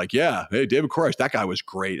 That guy's like, yeah, hey, David Koresh, that guy was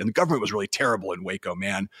great. And the government was really terrible in Waco,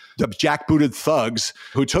 man. The jackbooted thugs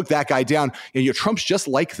who took that guy down. And Trump's just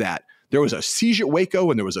like that. There was a siege at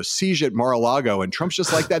Waco and there was a siege at Mar-a-Lago, and Trump's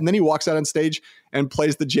just like that. And then he walks out on stage and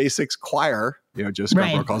plays the J6 choir, Joe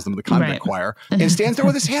Scarborough calls them the convict choir, and stands there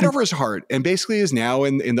with his hand over his heart and basically is now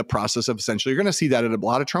in the process of essentially, you're going to see that at a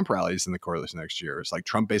lot of Trump rallies in the course of next year. It's like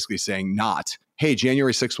Trump basically saying hey,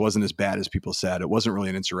 January 6th wasn't as bad as people said. It wasn't really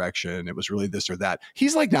an insurrection. It was really this or that.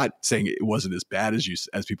 He's like not saying it wasn't as bad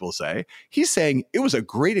as people say. He's saying it was a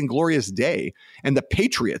great and glorious day. And the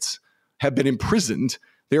patriots have been imprisoned.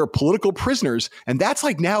 They are political prisoners. And that's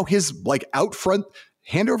like now his like out front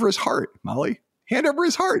hand over his heart, Molly. Hand over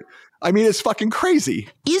his heart. I mean, it's fucking crazy.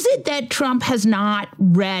 Is it that Trump has not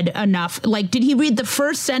read enough? Like, did he read the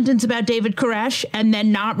first sentence about David Koresh and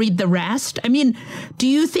then not read the rest? I mean, do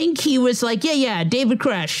you think he was like, yeah, David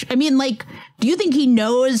Koresh? I mean, like, do you think he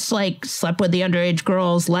knows, like, slept with the underage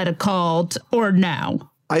girls, led a cult, or no?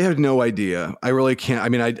 I have no idea. I really can't. I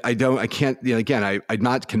mean, I can't, again, I'm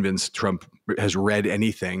not convinced Trump has read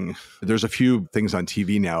anything. There's a few things on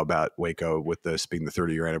TV now about Waco with this being the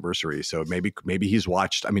 30-year anniversary. So maybe he's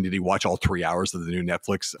watched, did he watch all 3 hours of the new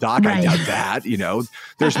Netflix doc? Right. I doubt that,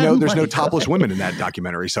 There's no topless women in that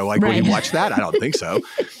documentary. So like, will he watch that? I don't think so.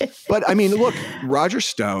 But I mean, look, Roger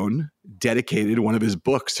Stone dedicated one of his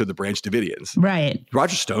books to the Branch Davidians. Right.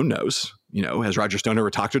 Roger Stone knows. Has Roger Stone ever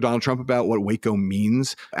talked to Donald Trump about what Waco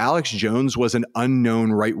means? Alex Jones was an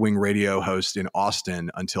unknown right-wing radio host in Austin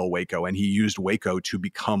until Waco, and he used Waco to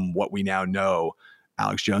become what we now know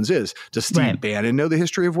Alex Jones is. Does Steve Bannon know the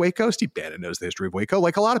history of Waco? Steve Bannon knows the history of Waco.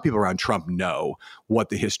 Like a lot of people around Trump know what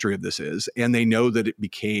the history of this is, and they know that it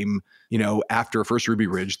became, after first Ruby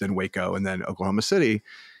Ridge, then Waco, and then Oklahoma City,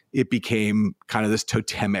 it became kind of this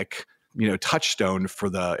totemic touchstone for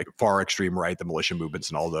the far extreme right, the militia movements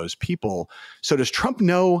and all those people. So does Trump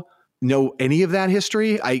know any of that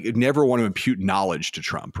history? I never want to impute knowledge to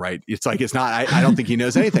Trump, right? It's like, it's not, I don't think he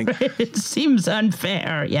knows anything. It seems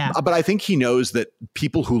unfair. Yeah. But I think he knows that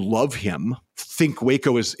people who love him think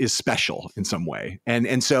Waco is special in some way.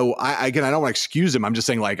 And so I don't want to excuse him. I'm just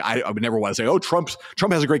saying, like, I would never want to say, oh, Trump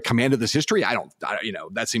has a great command of this history.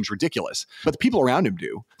 That seems ridiculous. But the people around him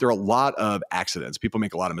do. There are a lot of accidents. People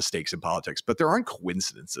make a lot of mistakes in politics, but there aren't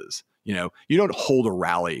coincidences. You don't hold a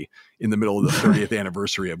rally in the middle of the 30th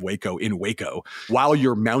anniversary of Waco in Waco while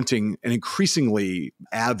you're mounting an increasingly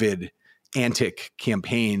avid, antic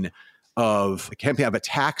campaign of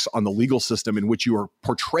attacks on the legal system in which you are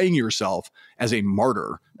portraying yourself as a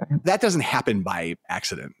martyr. That doesn't happen by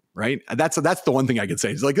accident, right? That's the one thing I could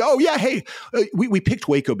say. It's like, oh yeah, hey, we picked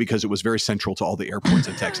Waco because it was very central to all the airports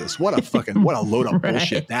in Texas. What a load of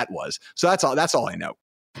bullshit that was. So that's all I know.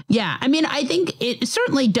 Yeah, I think it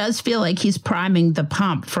certainly does feel like he's priming the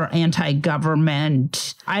pump for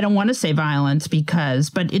anti-government. I don't want to say violence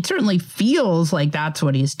but it certainly feels like that's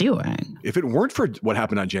what he's doing. If it weren't for what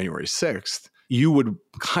happened on January 6th, you would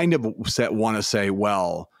kind of want to say,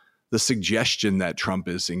 well, the suggestion that Trump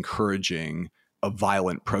is encouraging of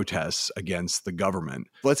violent protests against the government.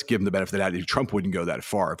 Let's give him the benefit of the doubt. Trump wouldn't go that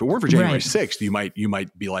far. If it weren't for January 6th, you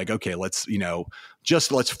might be like, okay, let's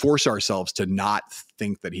force ourselves to not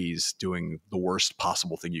think that he's doing the worst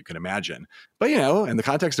possible thing you can imagine. But, in the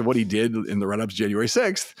context of what he did in the run-up to January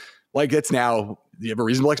 6th, like it's now, you have a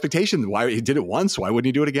reasonable expectation. Why he did it once, why wouldn't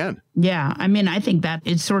he do it again? Yeah, I think that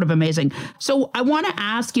is sort of amazing. So I want to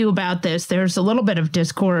ask you about this. There's a little bit of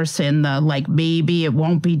discourse in the, like, maybe it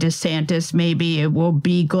won't be DeSantis, maybe it will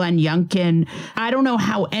be Glenn Youngkin. I don't know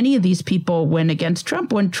how any of these people win against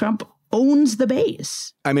Trump when Trump owns the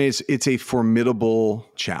base. It's a formidable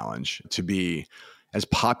challenge to be as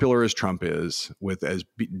popular as Trump is with as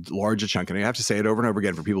large a chunk. And I have to say it over and over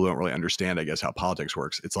again for people who don't really understand, I guess, how politics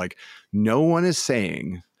works. It's like no one is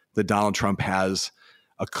saying that Donald Trump has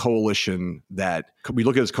a coalition that we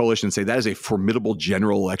look at his coalition and say that is a formidable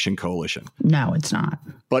general election coalition. No, it's not.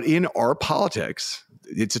 But in our politics,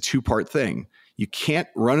 it's a two-part thing. You can't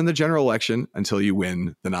run in the general election until you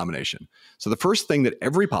win the nomination. So the first thing that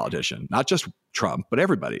every politician, not just Trump, but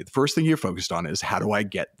everybody, the first thing you're focused on is how do I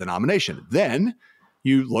get the nomination? Then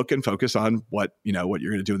you look and focus on what you're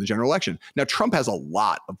going to do in the general election. Now, Trump has a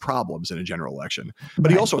lot of problems in a general election,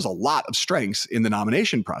 but he also has a lot of strengths in the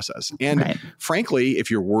nomination process. And frankly, if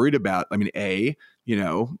you're worried about,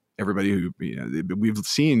 everybody who, we've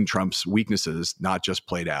seen Trump's weaknesses not just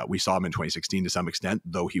played out. We saw him in 2016 to some extent,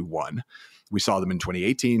 though he won. We saw them in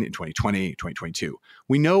 2018, in 2020, 2022.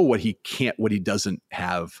 We know what he doesn't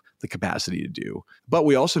have the capacity to do. But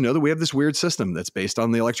we also know that we have this weird system that's based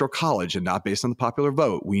on the Electoral College and not based on the popular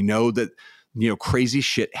vote. We know that, crazy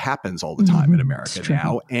shit happens all the time in America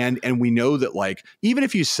now. And we know that, like, even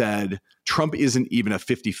if you said Trump isn't even a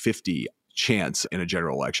 50-50 chance in a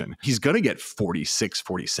general election, he's going to get 46,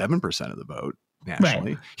 47% of the vote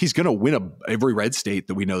nationally. Right. He's going to win every red state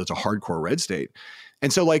that we know that's a hardcore red state.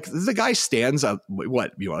 And so, like, the guy stands up,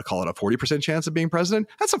 what, you want to call it a 40% chance of being president?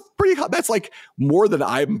 That's like more than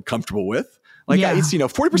I'm comfortable with. Like, it's,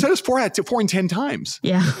 40% is 4 in 10 times.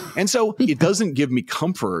 Yeah. And so it doesn't give me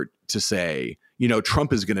comfort to say,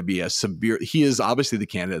 Trump is going to be he is obviously the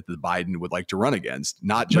candidate that Biden would like to run against,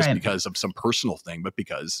 not just because of some personal thing, but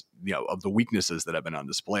because, of the weaknesses that have been on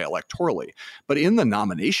display electorally. But in the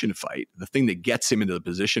nomination fight, the thing that gets him into the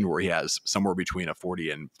position where he has somewhere between a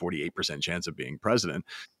 40 and 48% chance of being president,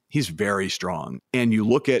 he's very strong. And you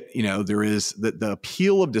look at, there is the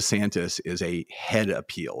appeal of DeSantis is a head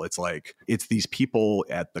appeal. It's these people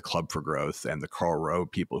at the Club for Growth and the Karl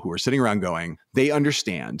Rove people who are sitting around going, they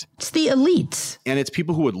understand. It's the elites. And it's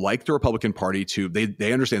people who would like the Republican Party to,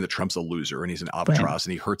 they understand that Trump's a loser and he's an albatross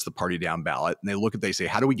and he hurts the party down ballot. And they say,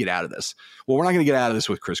 how do we get out of this? Well, we're not going to get out of this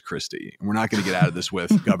with Chris Christie. And we're not going to get out of this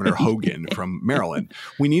with Governor Hogan from Maryland.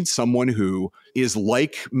 We need someone who is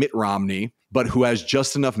like Mitt Romney, but who has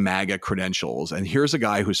just enough MAGA credentials. And here's a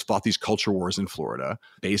guy who's fought these culture wars in Florida.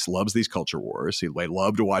 Base loves these culture wars. They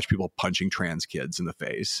love to watch people punching trans kids in the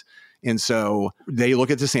face. And so they look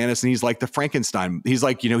at DeSantis and he's like the Frankenstein. He's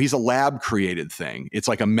like, he's a lab created thing. It's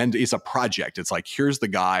like it's a project. It's like, here's the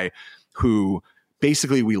guy who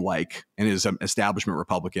basically we like and is an establishment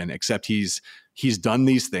Republican, except he's done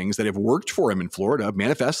these things that have worked for him in Florida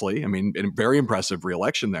manifestly. I mean, a very impressive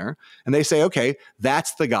reelection there. And they say, okay,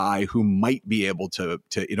 that's the guy who might be able to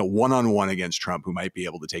one-on-one against Trump, who might be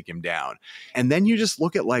able to take him down. And then you just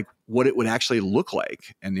look at like what it would actually look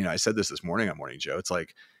like. And, I said this morning on Morning Joe, it's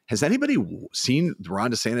like, has anybody seen the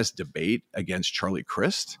Ron DeSantis debate against Charlie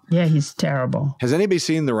Crist? Yeah, he's terrible. Has anybody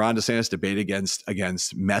seen the Ron DeSantis debate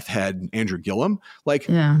against meth head Andrew Gillum? Like,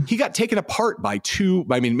 he got taken apart by two.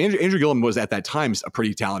 I mean, Andrew Gillum was at that time a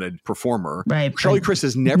pretty talented performer. Right. Charlie Crist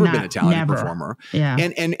has never been a talented performer. Yeah.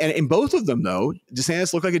 And in both of them, though,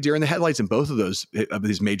 DeSantis looked like a deer in the headlights in both of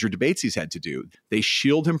these major debates he's had to do. They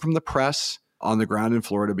shield him from the press on the ground in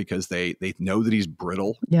Florida because they know that he's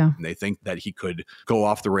brittle. Yeah. And they think that he could go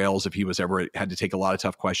off the rails if he was ever had to take a lot of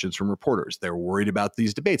tough questions from reporters. They're worried about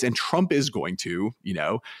these debates. And Trump is going to,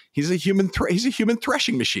 he's a human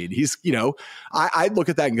threshing machine. He's, I look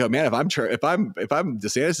at that and go, man, if I'm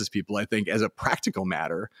DeSantis's people, I think as a practical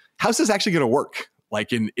matter, how's this actually going to work?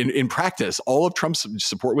 Like in practice, all of Trump's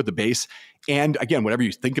support with the base, and again, whatever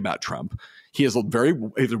you think about Trump, he has a very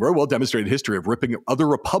well demonstrated history of ripping other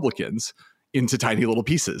Republicans into tiny little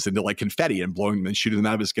pieces, into like confetti, and blowing them and shooting them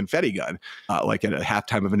out of his confetti gun, like at a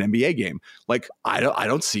halftime of an NBA game. Like, I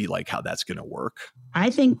don't see like how that's going to work. I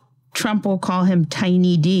think Trump will call him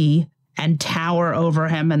Tiny D and tower over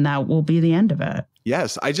him, and that will be the end of it.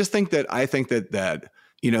 Yes, I think that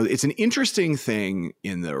it's an interesting thing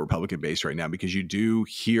in the Republican base right now, because you do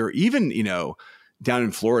hear even down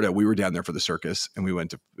in Florida, we were down there for the circus, and we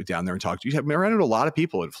went down there and talked. I ran into a lot of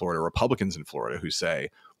people in Florida, Republicans in Florida, who say,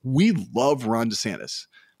 we love Ron DeSantis,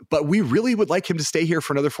 but we really would like him to stay here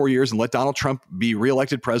for another 4 years and let Donald Trump be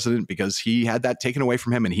reelected president, because he had that taken away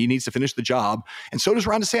from him and he needs to finish the job. And so does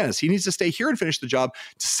Ron DeSantis. He needs to stay here and finish the job.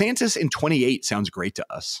 DeSantis in 28 sounds great to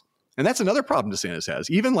us. And that's another problem DeSantis has.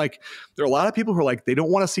 Even like, there are a lot of people who are like, they don't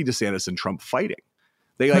want to see DeSantis and Trump fighting.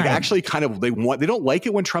 They like actually kind of, they don't like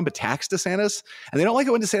it when Trump attacks DeSantis, and they don't like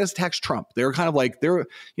it when DeSantis attacks Trump. They're kind of like, the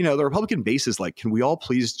Republican base is like, can we all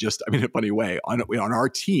please just, in a funny way, on our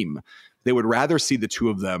team, they would rather see the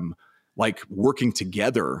two of them like working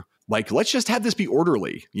together. Like, let's just have this be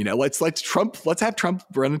orderly. Let's have Trump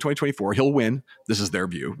run in 2024. He'll win. This is their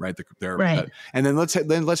view, right? And then let's have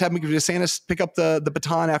DeSantis pick up the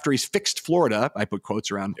baton after he's fixed Florida. I put air quotes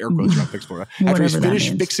around fixed Florida. After he's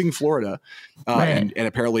finished fixing Florida, and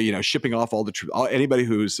apparently, shipping off all anybody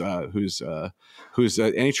who's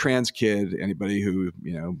any trans kid, anybody who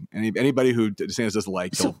DeSantis doesn't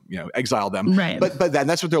like, he'll exile them. Right. But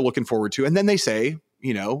that's what they're looking forward to. And then they say,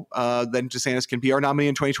 then DeSantis can be our nominee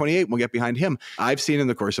in 2028. We'll get behind him. I've seen in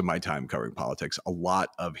the course of my time covering politics a lot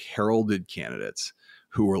of heralded candidates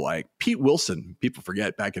who were like Pete Wilson. People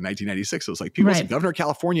forget back in 1996, it was like Pete Wilson, governor of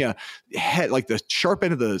California, had like the sharp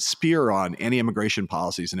end of the spear on anti-immigration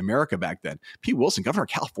policies in America back then. Pete Wilson, governor of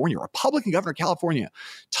California, Republican governor of California,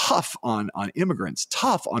 tough on immigrants,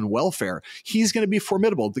 tough on welfare. He's going to be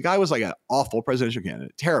formidable. The guy was like an awful presidential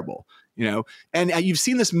candidate, terrible, and you've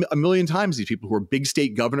seen this a million times, these people who are big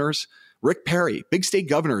state governors. Rick Perry, big state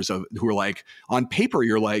governors who are like, on paper,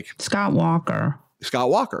 you're like Scott Walker.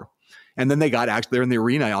 And then they got actually there in the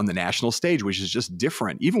arena on the national stage, which is just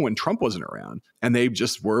different, even when Trump wasn't around, and they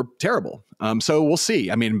just were terrible. So we'll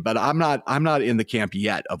see. I mean, but I'm not in the camp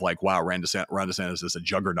yet of like, wow, Ron DeSantis is a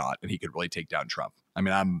juggernaut and he could really take down Trump. I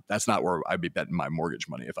mean, that's not where I'd be betting my mortgage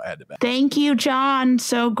money if I had to bet. Thank you, John.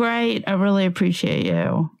 So great. I really appreciate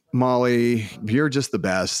you. Molly, you're just the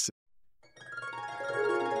best.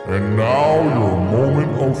 And now your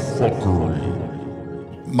moment of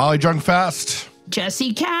fuckery. Molly Junk Fast.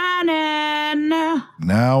 Jesse Cannon.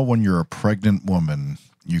 Now, when you're a pregnant woman,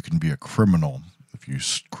 you can be a criminal if you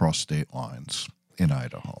cross state lines in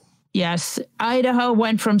Idaho. Yes, Idaho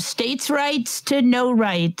went from states' rights to no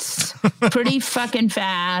rights pretty fucking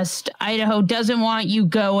fast. Idaho doesn't want you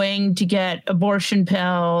going to get abortion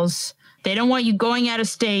pills. They don't want you going out of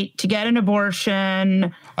state to get an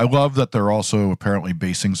abortion. I love that they're also apparently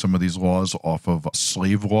basing some of these laws off of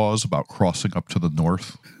slave laws about crossing up to the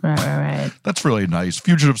north. Right. That's really nice.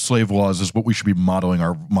 Fugitive slave laws is what we should be modeling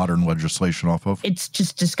our modern legislation off of. It's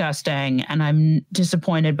just disgusting, and I'm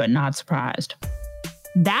disappointed but not surprised.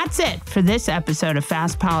 That's it for this episode of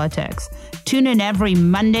Fast Politics. Tune in every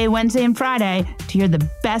Monday, Wednesday, and Friday to hear the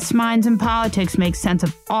best minds in politics make sense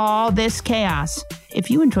of all this chaos.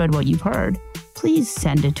 If you enjoyed what you've heard, please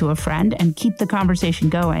send it to a friend and keep the conversation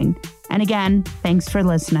going. And again, thanks for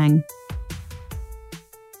listening.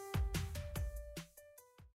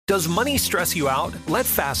 Does money stress you out? Let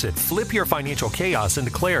Facet flip your financial chaos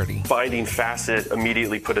into clarity. Finding Facet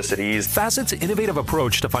immediately put us at ease. Facet's innovative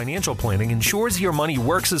approach to financial planning ensures your money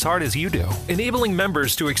works as hard as you do, enabling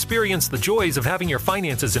members to experience the joys of having your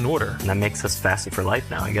finances in order. And that makes us Facet for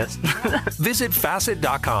life now, I guess. Visit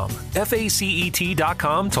Facet.com,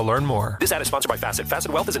 FACET.com to learn more. This ad is sponsored by Facet.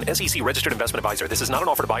 Facet Wealth is an SEC registered investment advisor. This is not an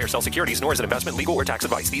offer to buy or sell securities, nor is it investment, legal, or tax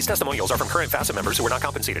advice. These testimonials are from current Facet members who are not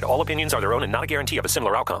compensated. All opinions are their own and not a guarantee of a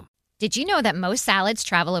similar outcome. Did you know that most salads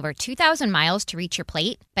travel over 2,000 miles to reach your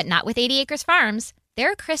plate? But not with 80 Acres Farms.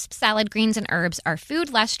 Their crisp salad greens and herbs are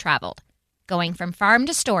food less traveled, going from farm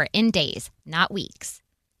to store in days, not weeks.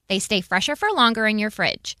 They stay fresher for longer in your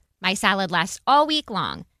fridge. My salad lasts all week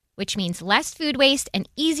long, which means less food waste and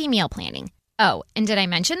easy meal planning. Oh, and did I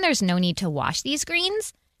mention there's no need to wash these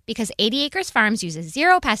greens? Because 80 Acres Farms uses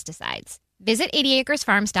 0 pesticides. Visit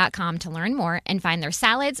 80acresfarms.com to learn more and find their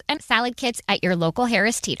salads and salad kits at your local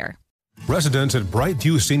Harris Teeter. Residents at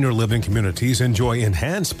Brightview Senior Living Communities enjoy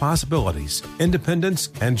enhanced possibilities, independence,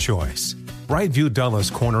 and choice. Brightview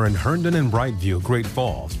Dulles Corner in Herndon and Brightview, Great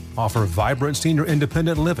Falls, offer vibrant senior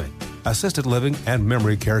independent living, assisted living, and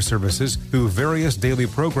memory care services through various daily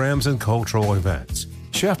programs and cultural events.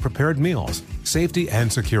 Chef-prepared meals, safety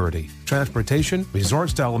and security, transportation,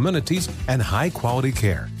 resort-style amenities, and high-quality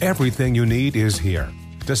care. Everything you need is here.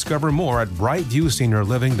 Discover more at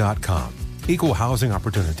brightviewseniorliving.com. Equal housing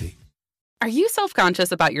opportunity. Are you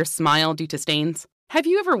self-conscious about your smile due to stains? Have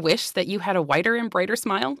you ever wished that you had a whiter and brighter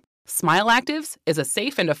smile? Smile Actives is a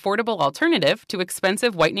safe and affordable alternative to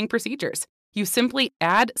expensive whitening procedures. You simply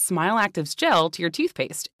add Smile Actives gel to your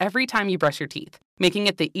toothpaste every time you brush your teeth, making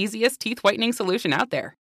it the easiest teeth whitening solution out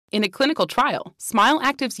there. In a clinical trial, Smile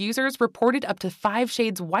Actives users reported up to 5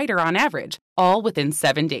 shades whiter on average, all within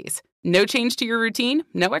 7 days. No change to your routine,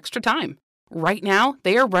 no extra time. Right now,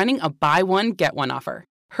 they are running a buy one, get one offer.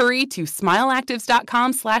 Hurry to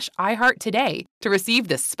smileactives.com/iHeart today to receive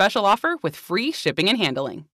this special offer with free shipping and handling.